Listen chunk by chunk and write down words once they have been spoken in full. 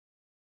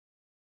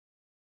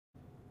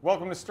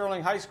Welcome to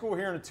Sterling High School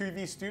here in the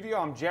 2V studio.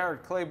 I'm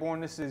Jared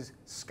Claiborne. This is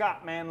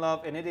Scott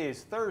Manlove, and it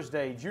is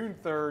Thursday, June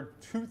 3rd,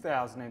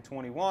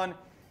 2021,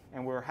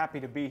 and we're happy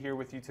to be here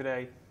with you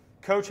today.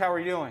 Coach, how are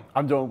you doing?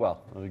 I'm doing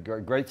well.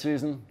 Great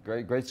season,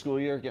 great school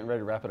year, getting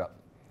ready to wrap it up.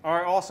 All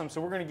right, awesome. So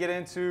we're going to get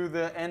into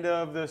the end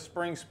of the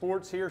spring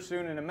sports here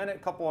soon in a minute. A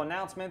couple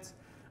announcements.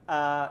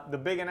 The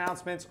big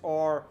announcements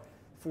are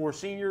for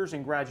seniors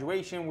and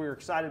graduation. We're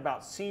excited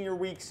about Senior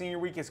Week. Senior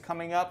Week is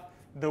coming up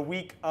the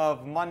week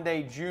of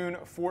Monday, June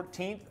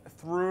 14th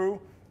through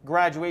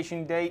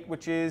graduation date,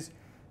 which is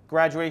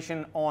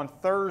graduation on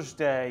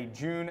Thursday,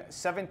 June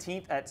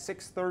 17th at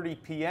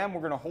 6:30 p.m.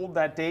 We're going to hold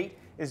that date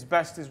as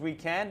best as we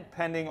can,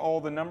 pending all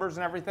the numbers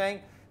and everything.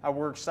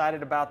 We're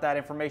excited about that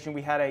information.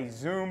 We had a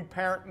Zoom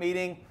parent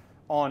meeting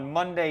on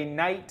Monday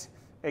night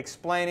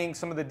explaining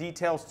some of the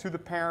details to the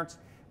parents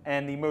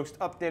and the most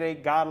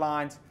up-to-date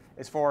guidelines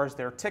as far as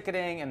their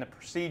ticketing and the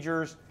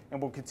procedures, and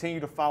we'll continue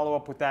to follow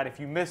up with that. If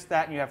you missed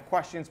that and you have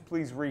questions,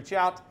 please reach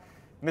out.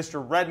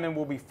 Mr. Redmond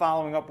will be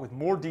following up with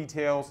more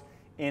details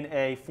in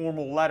a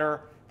formal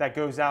letter that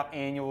goes out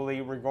annually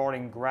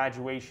regarding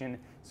graduation,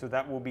 so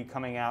that will be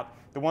coming out.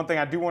 The one thing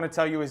I do want to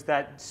tell you is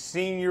that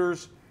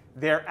seniors,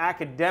 their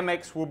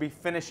academics will be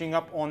finishing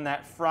up on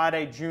that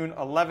Friday, June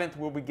 11th.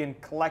 We'll begin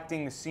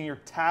collecting the senior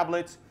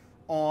tablets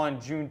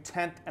on June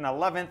 10th and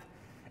 11th,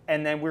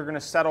 and then we're going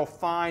to settle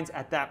fines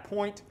at that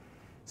point.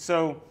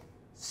 So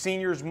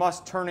seniors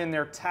must turn in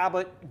their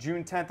tablet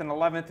June 10th and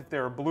 11th if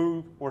they're a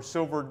blue or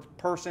silver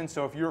person.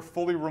 So if you're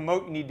fully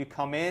remote, you need to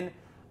come in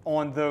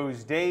on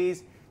those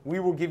days. We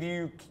will give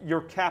you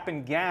your cap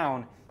and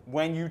gown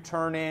when you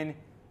turn in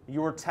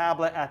your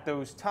tablet at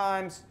those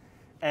times.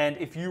 And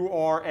if you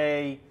are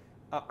a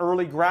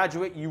early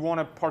graduate, you want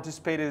to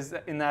participate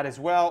in that as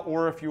well.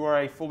 Or if you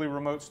are a fully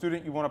remote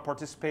student, you want to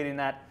participate in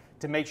that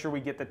to make sure we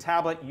get the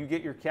tablet, you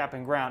get your cap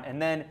and gown.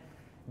 And then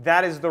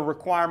that is the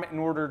requirement in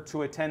order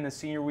to attend the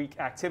Senior Week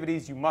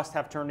activities. You must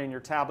have turned in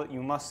your tablet.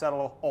 You must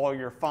settle all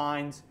your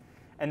fines.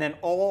 And then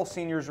all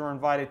seniors are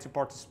invited to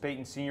participate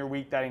in Senior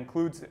Week. That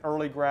includes the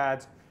early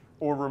grads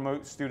or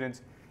remote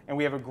students. And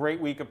we have a great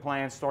week of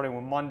plans. Starting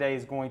with Monday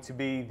is going to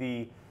be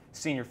the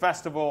Senior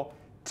Festival.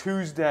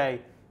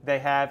 Tuesday, they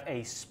have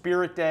a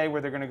Spirit Day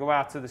where they're going to go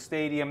out to the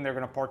stadium. They're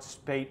going to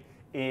participate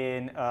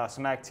in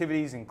some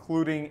activities,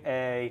 including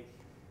a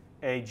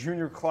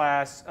junior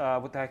class,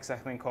 what the heck's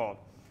that thing called?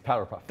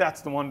 Powder Puff.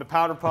 That's the one, the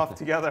Powder Puff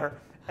together.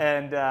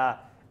 And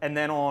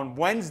then on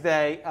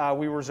Wednesday,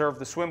 we reserve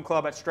the swim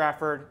club at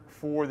Stratford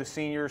for the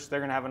seniors. They're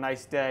going to have a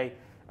nice day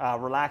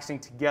relaxing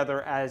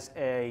together as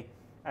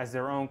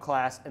their own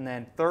class. And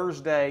then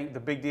Thursday, the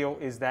big deal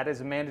is that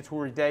is a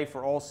mandatory day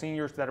for all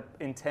seniors that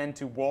intend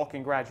to walk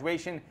in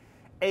graduation.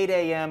 8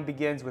 a.m.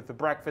 begins with the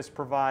breakfast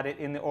provided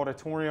in the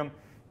auditorium.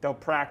 They'll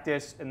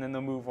practice, and then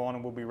they'll move on,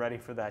 and we'll be ready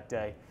for that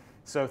day.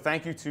 So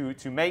thank you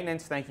to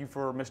maintenance. Thank you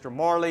for Mr.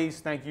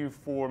 Marley's. Thank you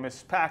for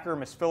Ms. Packer,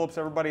 Ms. Phillips,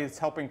 everybody that's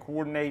helping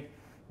coordinate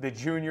the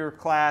junior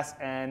class,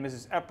 and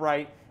Mrs.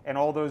 Eppright, and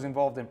all those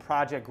involved in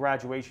Project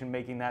Graduation,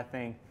 making that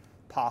thing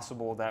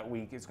possible that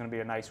week. It's going to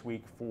be a nice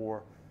week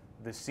for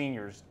the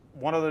seniors.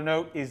 One other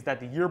note is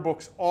that the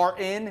yearbooks are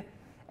in,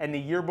 and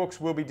the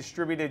yearbooks will be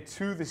distributed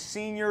to the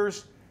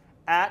seniors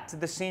at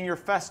the Senior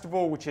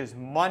Festival, which is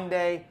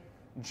Monday,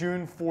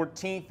 June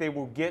 14th. They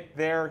will get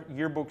their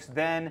yearbooks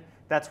then.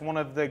 That's one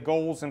of the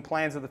goals and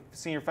plans of the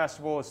Senior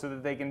Festival, is so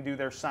that they can do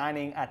their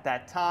signing at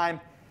that time.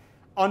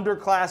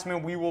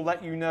 Underclassmen, we will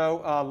let you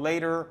know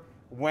later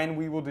when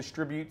we will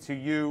distribute to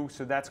you.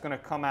 So that's going to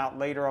come out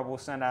later. I will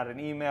send out an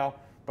email.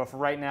 But for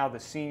right now,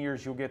 the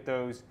seniors, you'll get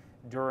those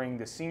during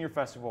the Senior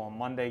Festival on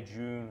Monday,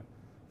 June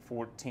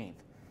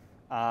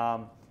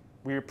 14th.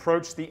 We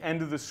approach the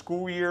end of the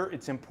school year.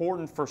 It's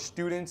important for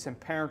students and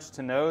parents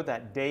to know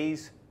that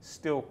days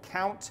still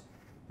count,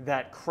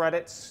 that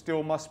credits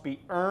still must be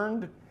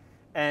earned.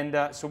 And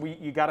so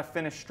you got to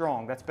finish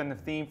strong. That's been the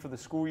theme for the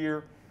school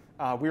year.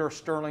 We are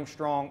Sterling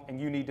strong, and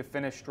you need to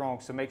finish strong.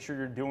 So make sure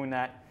you're doing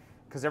that,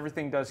 because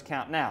everything does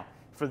count. Now,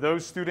 for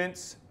those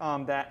students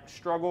that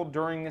struggled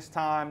during this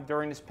time,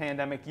 during this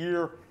pandemic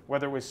year,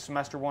 whether it was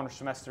semester 1 or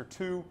semester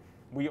 2,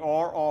 we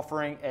are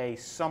offering a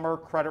summer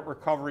credit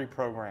recovery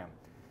program.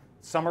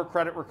 Summer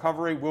credit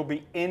recovery will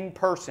be in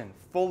person,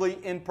 fully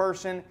in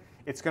person.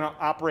 It's going to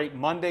operate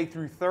Monday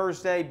through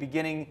Thursday,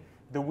 beginning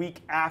the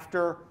week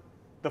after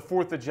the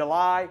 4th of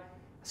July.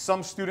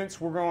 Some students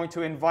we're going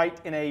to invite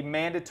in a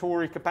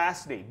mandatory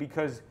capacity,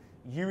 because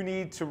you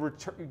need to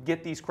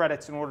get these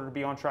credits in order to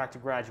be on track to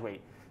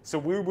graduate. So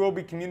we will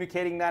be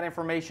communicating that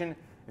information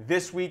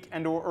this week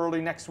and or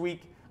early next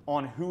week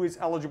on who is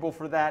eligible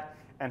for that,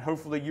 and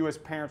hopefully you as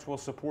parents will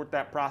support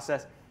that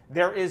process.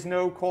 There is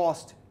no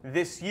cost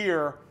this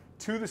year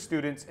to the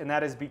students, and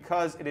that is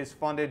because it is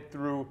funded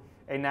through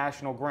a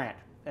national grant,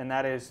 and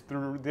that is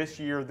through this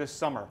year, this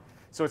summer.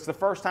 So it's the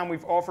first time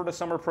we've offered a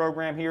summer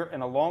program here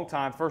in a long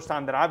time, first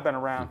time that I've been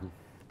around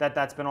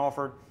that's been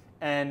offered.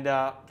 And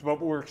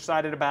but we're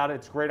excited about it.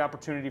 It's a great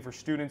opportunity for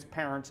students,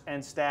 parents,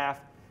 and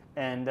staff.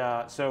 And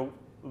so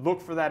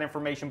look for that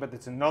information, but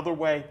it's another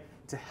way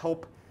to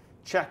help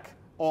check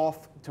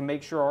off to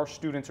make sure our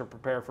students are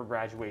prepared for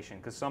graduation,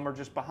 because some are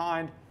just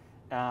behind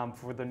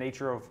for the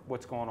nature of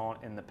what's going on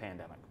in the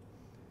pandemic.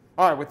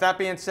 All right, with that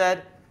being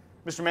said,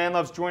 Mr.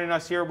 Manlove's joining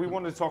us here. We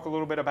wanted to talk a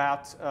little bit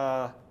about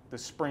the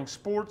spring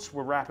sports.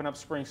 We're wrapping up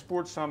spring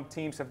sports. Some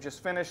teams have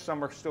just finished,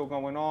 some are still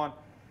going on.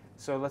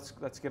 So let's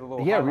get a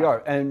little. Yeah, we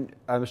are. And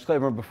Mr.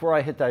 Claiborne, before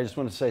I hit that, I just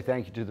want to say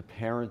thank you to the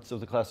parents of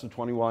the class of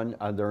 21.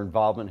 Their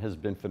involvement has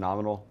been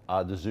phenomenal.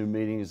 The Zoom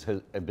meetings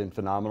have been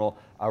phenomenal.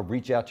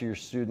 Reach out to your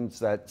students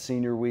that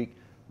senior week,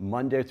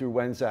 Monday through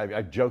Wednesday.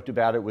 I've joked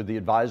about it with the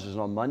advisors.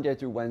 And on Monday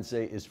through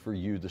Wednesday is for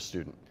you, the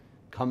student.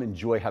 Come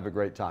enjoy, have a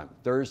great time.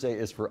 Thursday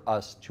is for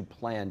us to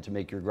plan to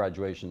make your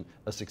graduation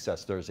a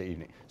success Thursday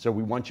evening. So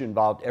we want you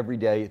involved every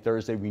day.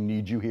 Thursday, we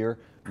need you here.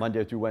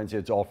 Monday through Wednesday,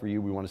 it's all for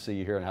you. We want to see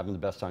you here and having the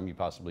best time you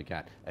possibly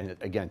can. And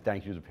again,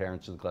 thank you to the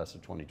parents of the class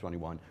of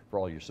 2021 for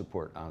all your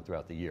support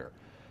throughout the year.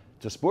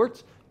 To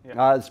sports,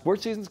 the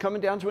sports season's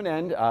coming down to an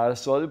end,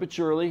 slowly but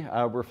surely.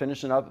 We're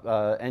finishing up.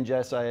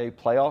 NJSIA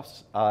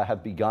playoffs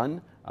have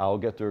begun. I'll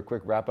get through a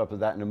quick wrap up of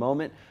that in a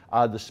moment.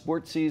 The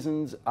sports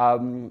seasons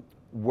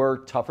were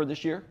tougher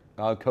this year.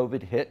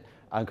 COVID hit.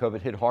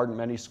 COVID hit hard in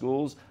many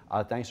schools.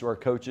 Thanks to our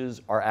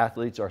coaches, our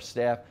athletes, our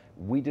staff,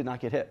 we did not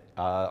get hit.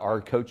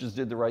 Our coaches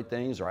did the right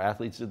things. Our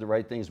athletes did the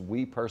right things.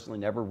 We personally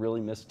never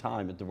really missed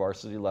time at the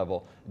varsity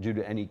level due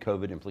to any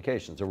COVID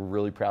implications. So we're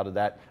really proud of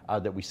that,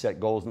 that we set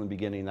goals in the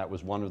beginning. That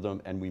was one of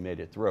them, and we made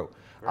it through.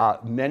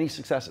 Many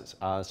successes.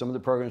 Some of the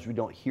programs we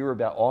don't hear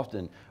about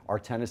often, our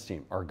tennis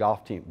team, our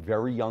golf team,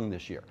 very young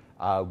this year.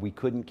 We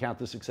couldn't count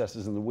the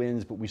successes in the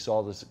wins, but we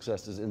saw the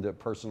successes in the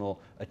personal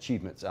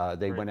achievements.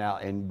 They went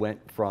out and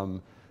went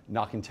from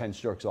knocking 10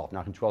 strokes off,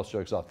 knocking 12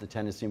 strokes off. The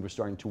tennis team was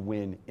starting to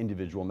win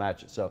individual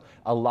matches. So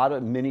a lot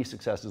of mini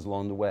successes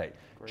along the way.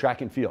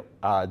 Track and field.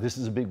 This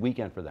is a big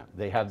weekend for them.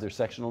 They have their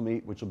sectional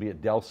meet, which will be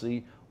at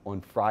Delsea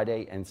on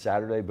Friday and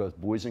Saturday, both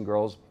boys and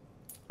girls.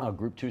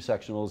 Group 2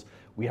 sectionals.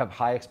 We have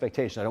high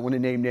expectations. I don't want to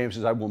name names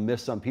because I will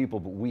miss some people,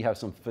 but we have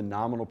some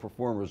phenomenal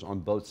performers on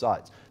both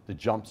sides. The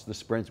jumps, the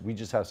sprints, we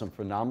just have some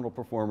phenomenal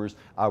performers.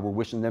 We're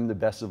wishing them the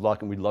best of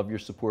luck, and we love your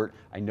support.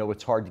 I know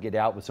it's hard to get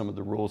out with some of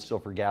the rules still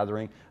for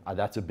gathering.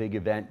 That's a big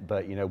event,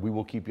 but you know, we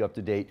will keep you up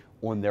to date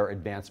on their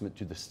advancement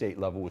to the state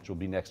level, which will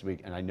be next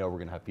week, and I know we're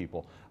going to have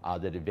people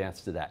that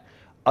advance to that.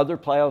 Other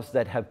playoffs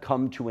that have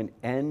come to an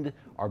end,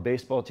 our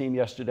baseball team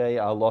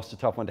yesterday lost a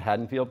tough one to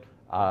Haddonfield.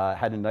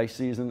 Had a nice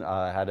season,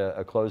 had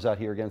a closeout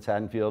here against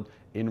Haddonfield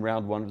in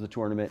round 1 of the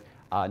tournament.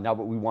 Not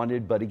what we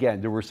wanted, but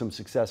again, there were some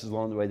successes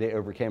along the way. They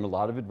overcame a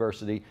lot of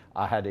adversity,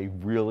 had a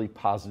really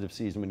positive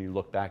season when you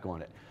look back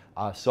on it.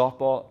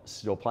 Softball,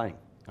 still playing.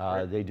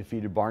 They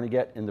defeated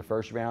Barnegat in the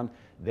first round.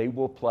 They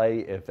will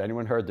play, if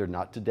anyone heard, they're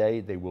not today,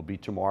 they will be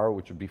tomorrow,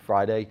 which would be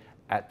Friday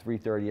at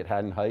 3:30 at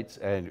Haddon Heights,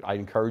 and I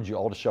encourage you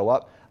all to show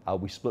up.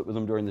 We split with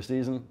them during the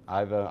season.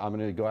 I'm going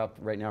to go out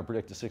right now and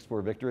predict a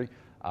 6-4 victory.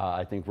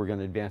 I think we're going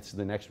to advance to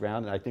the next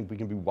round, and I think we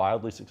can be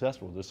wildly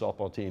successful with this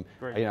softball team.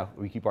 You know,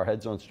 we keep our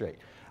heads on straight.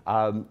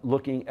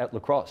 Looking at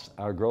lacrosse,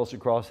 our girls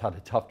lacrosse had a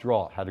tough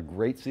draw, had a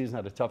great season,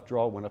 had a tough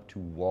draw, went up to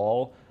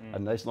Wall, a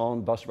nice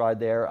long bus ride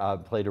there,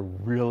 played a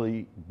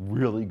really,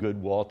 really good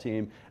Wall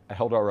team,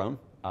 held our own,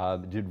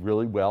 did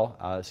really well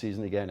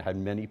season again, had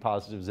many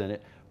positives in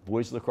it.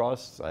 Boys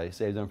lacrosse, I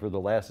saved them for the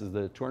last of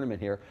the tournament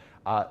here,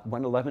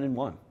 went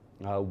 11-1.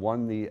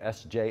 Won the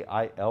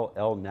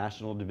SJILL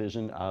National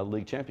Division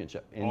League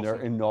Championship in their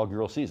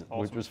inaugural season,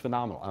 which was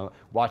phenomenal.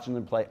 Watching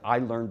them play, I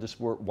learned the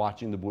sport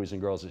watching the boys and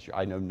girls this year.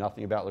 I know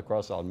nothing about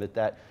lacrosse, I'll admit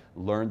that.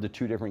 Learned the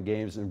 2 different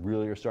games and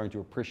really are starting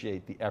to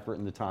appreciate the effort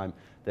and the time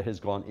that has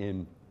gone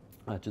in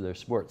to their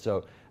sport.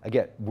 So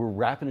again, we're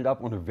wrapping it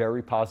up on a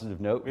very positive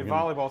note. We have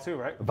volleyball too,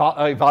 right?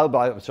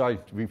 Volleyball, sorry,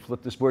 we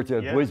flipped the sport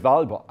to boys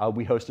volleyball.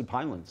 We hosted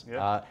Pinelands.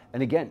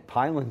 And again,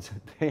 Pinelands,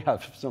 they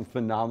have some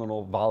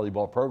phenomenal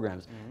volleyball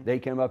programs. They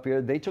came up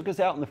here, they took us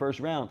out in the first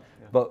round,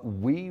 but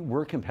we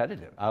were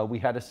competitive. We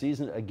had a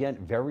season, again,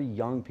 very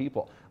young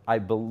people. I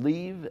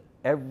believe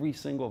every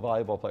single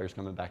volleyball player is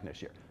coming back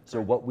next year. So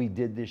what we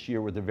did this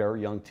year with a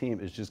very young team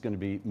is just going to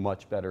be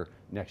much better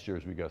next year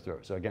as we go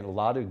through. So again, a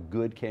lot of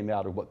good came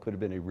out of what could have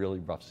been a really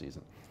rough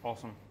season.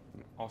 Awesome,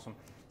 awesome.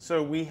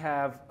 So we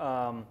have,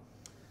 our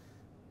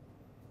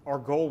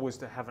goal was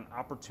to have an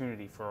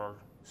opportunity for our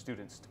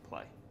students to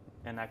play.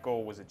 And that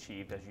goal was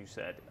achieved, as you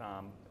said.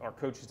 Our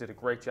coaches did a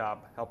great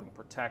job helping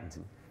protect,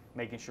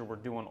 making sure we're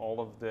doing all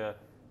of the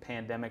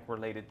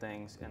pandemic-related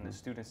things, and the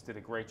students did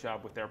a great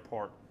job with their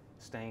part,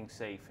 staying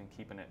safe and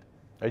keeping it.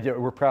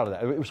 We're proud of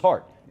that. It was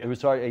hard. It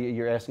was hard.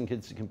 You're asking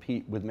kids to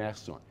compete with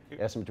masks on.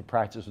 You're asking them to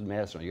practice with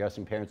masks on. You're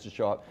asking parents to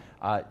show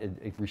up.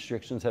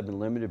 Restrictions have been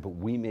limited, but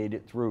we made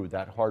it through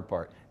that hard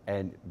part.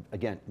 And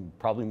again,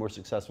 probably more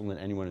successful than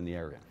anyone in the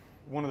area.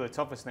 One of the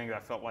toughest things I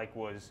felt like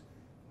was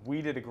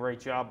we did a great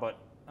job, but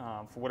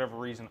for whatever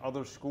reason,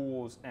 other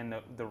schools, and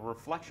the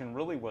reflection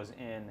really was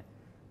in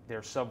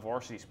their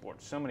sub-varsity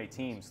sports. So many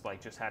teams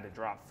just had to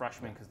drop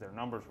freshmen because their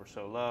numbers were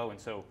so low, and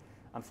so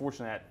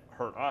unfortunately that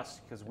hurt us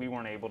because we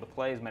weren't able to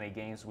play as many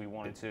games as we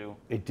wanted to.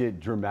 It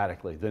did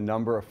dramatically. The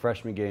number of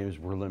freshman games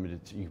were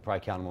limited to, you could probably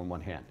count them on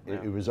one hand.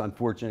 Yeah. It was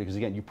unfortunate because,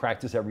 again, you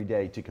practice every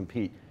day to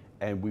compete,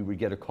 and we would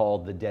get a call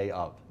the day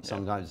of.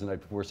 Sometimes the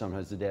night before,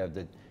 sometimes the day of,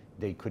 that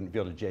they couldn't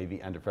field a JV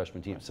and a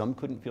freshman team. Some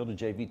couldn't field a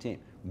JV team.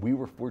 We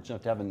were fortunate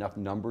enough to have enough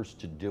numbers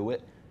to do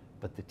it,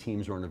 but the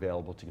teams weren't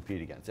available to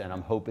compete against. And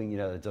I'm hoping,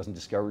 that doesn't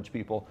discourage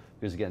people,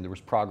 because again, there was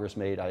progress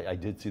made. I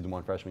did see the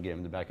one freshman game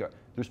in the backyard.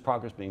 There's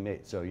progress being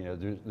made. So,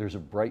 there's a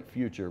bright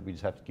future. We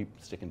just have to keep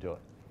sticking to it.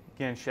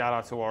 Again, shout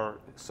out to our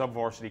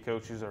sub-varsity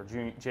coaches, our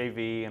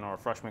JV and our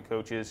freshman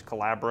coaches,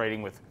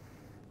 collaborating with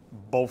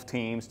both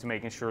teams to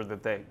making sure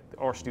that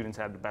our students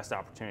had the best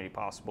opportunity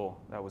possible.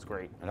 That was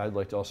great. And I'd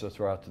like to also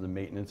throw out to the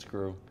maintenance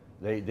crew.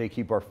 They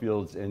keep our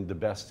fields in the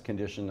best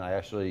condition. I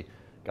actually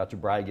got to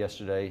brag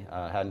yesterday.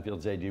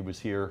 Haddonfield's AD was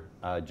here,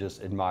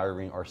 just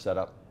admiring our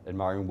setup,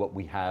 admiring what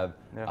we have.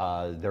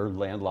 Yeah. They're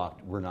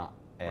landlocked, we're not.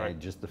 And right.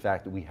 Just the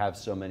fact that we have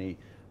so many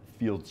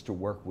fields to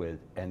work with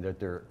and that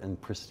they're in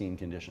pristine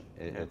condition.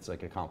 It's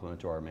like a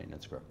compliment to our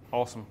maintenance crew.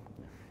 Awesome.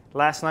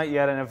 Last night you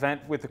had an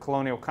event with the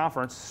Colonial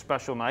Conference,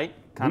 special night,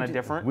 kind of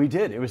different. We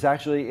did. It was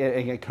actually,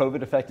 again,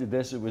 COVID affected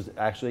this. It was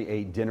actually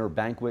a dinner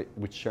banquet,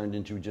 which turned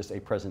into just a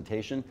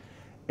presentation.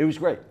 It was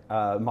great.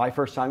 My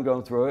first time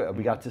going through it.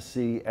 We got to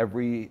see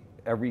every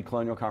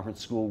Colonial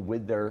Conference school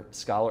with their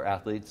scholar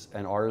athletes,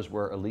 and ours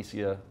were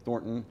Alicia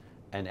Thornton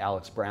and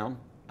Alex Brown.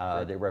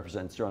 Right. They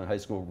represent Sterling High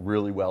School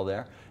really well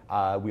there.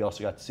 We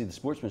also got to see the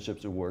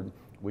Sportsmanship Award,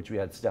 which we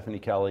had Stephanie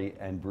Kelly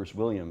and Bruce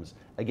Williams.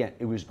 Again,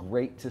 it was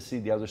great to see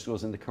the other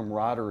schools and the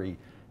camaraderie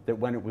that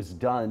when it was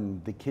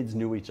done, the kids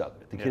knew each other.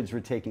 The kids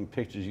were taking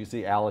pictures. You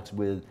see Alex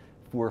with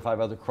 4 or 5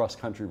 other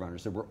cross-country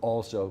runners that were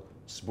also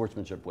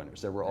sportsmanship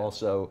winners. That were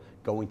also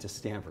going to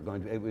Stanford.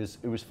 It was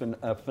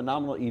a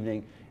phenomenal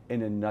evening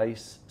in a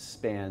nice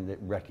span that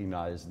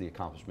recognized the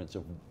accomplishments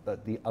of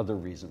the other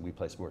reason we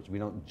play sports. We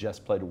don't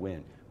just play to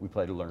win. We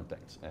play to learn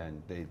things,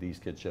 and these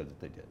kids showed that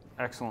they did.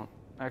 Excellent.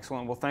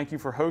 Excellent. Well, thank you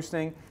for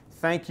hosting.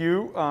 Thank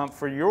you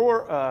for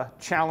your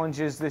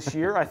challenges this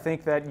year. I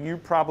think that you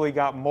probably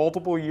got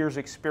multiple years'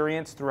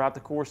 experience throughout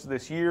the course of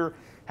this year,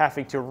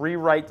 having to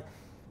rewrite,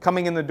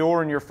 coming in the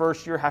door in your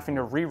first year, having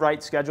to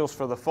rewrite schedules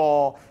for the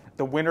fall.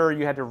 The winter,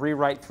 you had to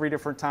rewrite 3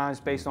 different times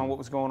based on what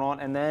was going on.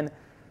 And then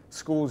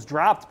schools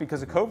dropped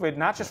because of COVID,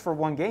 not just for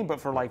one game, but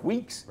for like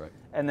weeks. Right.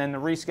 And then the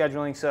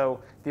rescheduling.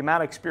 So the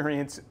amount of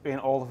experience in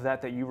all of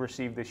that you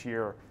received this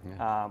year,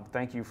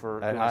 thank you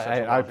for doing such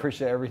a I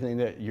appreciate everything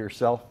that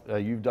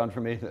you've done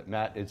for me.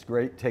 Matt, it's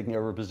great taking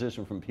over a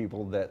position from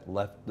people that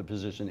left the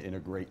position in a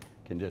great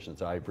condition.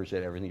 So I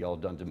appreciate everything y'all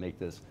have done to make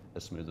this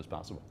as smooth as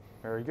possible.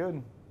 Very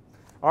good.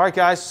 All right,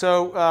 guys,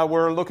 so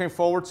we're looking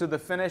forward to the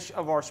finish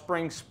of our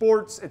spring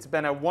sports. It's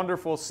been a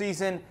wonderful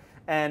season,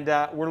 and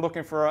we're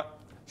looking for a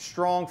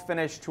strong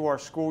finish to our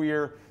school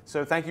year.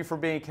 So thank you for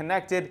being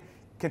connected.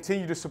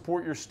 Continue to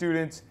support your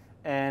students.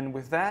 And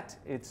with that,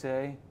 it's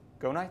a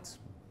Go Knights.